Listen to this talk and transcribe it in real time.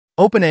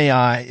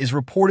OpenAI is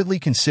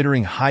reportedly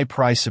considering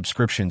high-price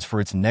subscriptions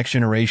for its next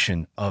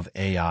generation of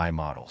AI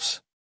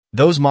models.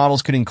 Those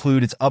models could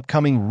include its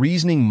upcoming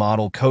reasoning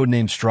model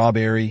codenamed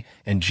Strawberry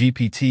and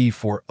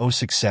GPT-4o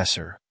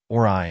successor,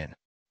 Orion.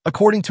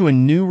 According to a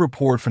new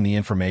report from The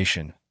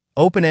Information,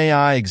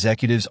 OpenAI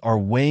executives are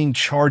weighing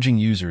charging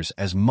users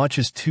as much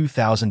as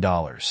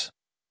 $2,000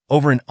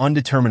 over an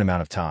undetermined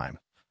amount of time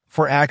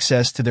for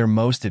access to their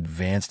most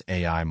advanced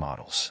AI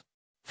models.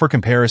 For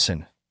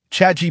comparison,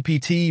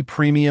 ChatGPT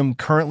Premium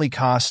currently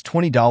costs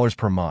 $20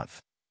 per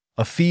month,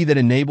 a fee that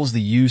enables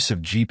the use of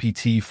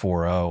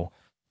GPT-4o,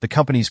 the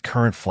company's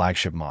current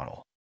flagship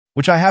model,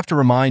 which I have to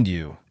remind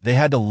you, they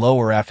had to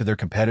lower after their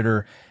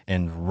competitor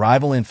and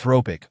rival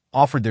Anthropic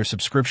offered their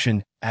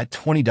subscription at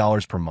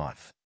 $20 per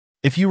month.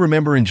 If you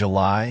remember in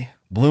July,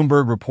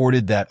 Bloomberg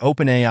reported that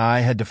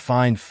OpenAI had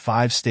defined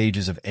 5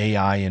 stages of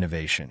AI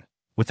innovation,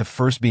 with the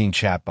first being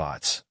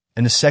chatbots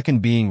and the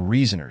second being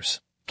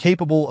reasoners,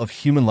 capable of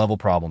human-level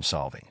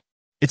problem-solving.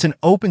 It's an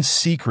open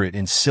secret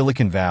in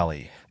Silicon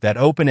Valley that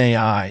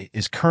OpenAI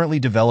is currently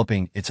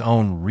developing its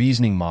own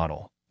reasoning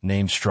model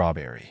named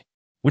Strawberry,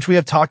 which we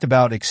have talked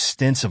about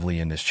extensively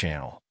in this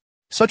channel.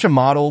 Such a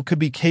model could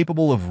be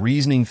capable of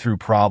reasoning through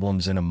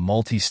problems in a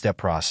multi-step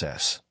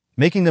process,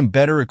 making them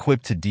better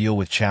equipped to deal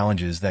with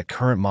challenges that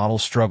current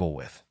models struggle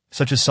with,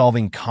 such as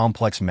solving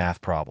complex math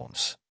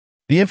problems.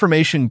 The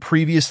Information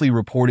previously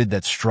reported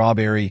that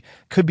Strawberry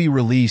could be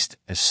released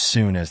as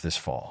soon as this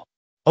fall.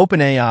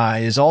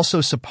 OpenAI is also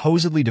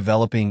supposedly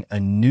developing a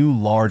new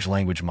large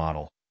language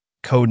model,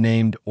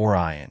 codenamed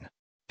Orion.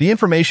 The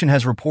Information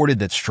has reported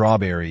that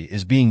Strawberry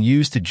is being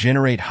used to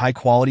generate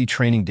high-quality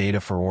training data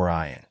for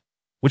Orion,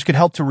 which could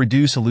help to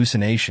reduce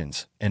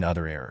hallucinations and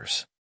other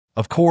errors.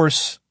 Of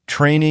course,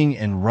 training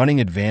and running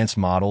advanced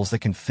models that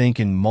can think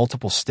in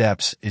multiple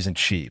steps isn't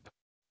cheap.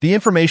 The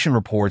Information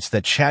reports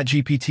that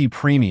ChatGPT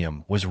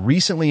Premium was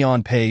recently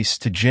on pace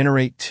to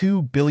generate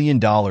 $2 billion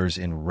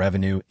in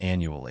revenue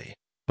annually,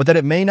 but that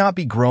it may not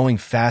be growing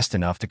fast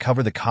enough to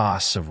cover the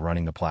costs of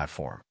running the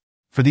platform.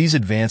 For these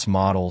advanced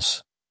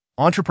models,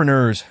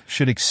 entrepreneurs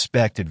should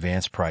expect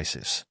advanced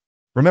prices.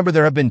 Remember,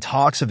 there have been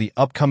talks of the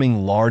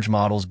upcoming large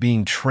models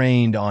being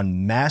trained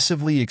on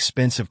massively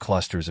expensive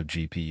clusters of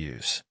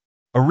GPUs.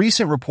 A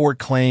recent report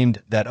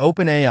claimed that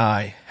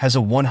OpenAI has a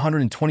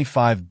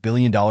 $125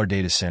 billion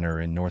data center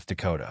in North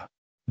Dakota.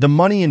 The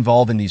money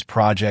involved in these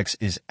projects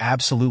is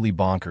absolutely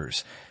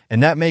bonkers,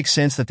 and that makes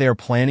sense that they are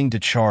planning to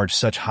charge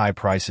such high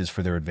prices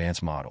for their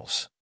advanced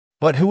models.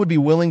 But who would be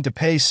willing to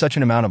pay such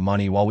an amount of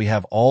money while we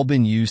have all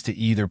been used to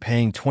either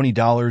paying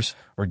 $20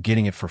 or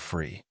getting it for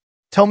free?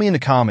 Tell me in the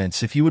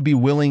comments if you would be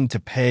willing to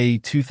pay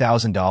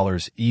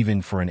 $2,000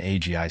 even for an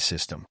AGI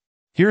system.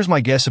 Here's my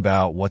guess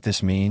about what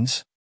this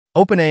means.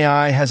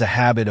 OpenAI has a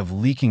habit of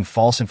leaking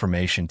false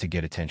information to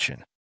get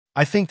attention.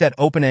 I think that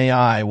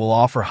OpenAI will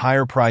offer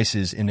higher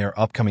prices in their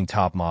upcoming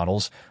top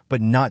models,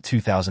 but not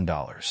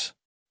 $2,000.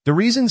 The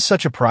reason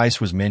such a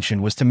price was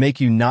mentioned was to make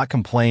you not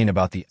complain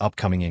about the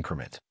upcoming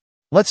increment.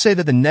 Let's say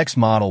that the next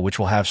model, which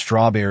will have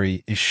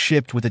Strawberry, is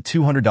shipped with a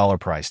 $200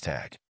 price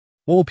tag.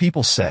 What will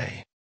people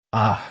say?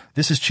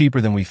 This is cheaper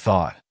than we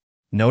thought.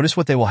 Notice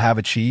what they will have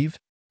achieved?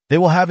 They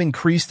will have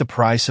increased the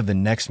price of the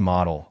next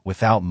model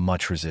without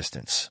much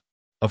resistance.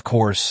 Of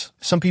course,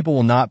 some people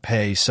will not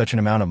pay such an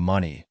amount of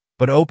money,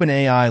 but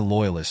OpenAI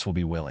loyalists will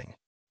be willing.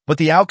 But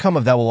the outcome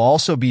of that will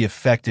also be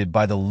affected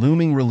by the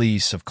looming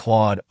release of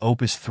Claude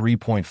Opus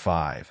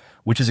 3.5,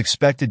 which is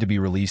expected to be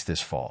released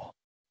this fall.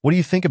 What do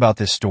you think about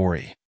this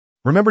story?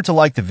 Remember to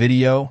like the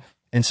video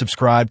and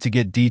subscribe to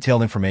get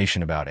detailed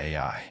information about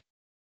AI.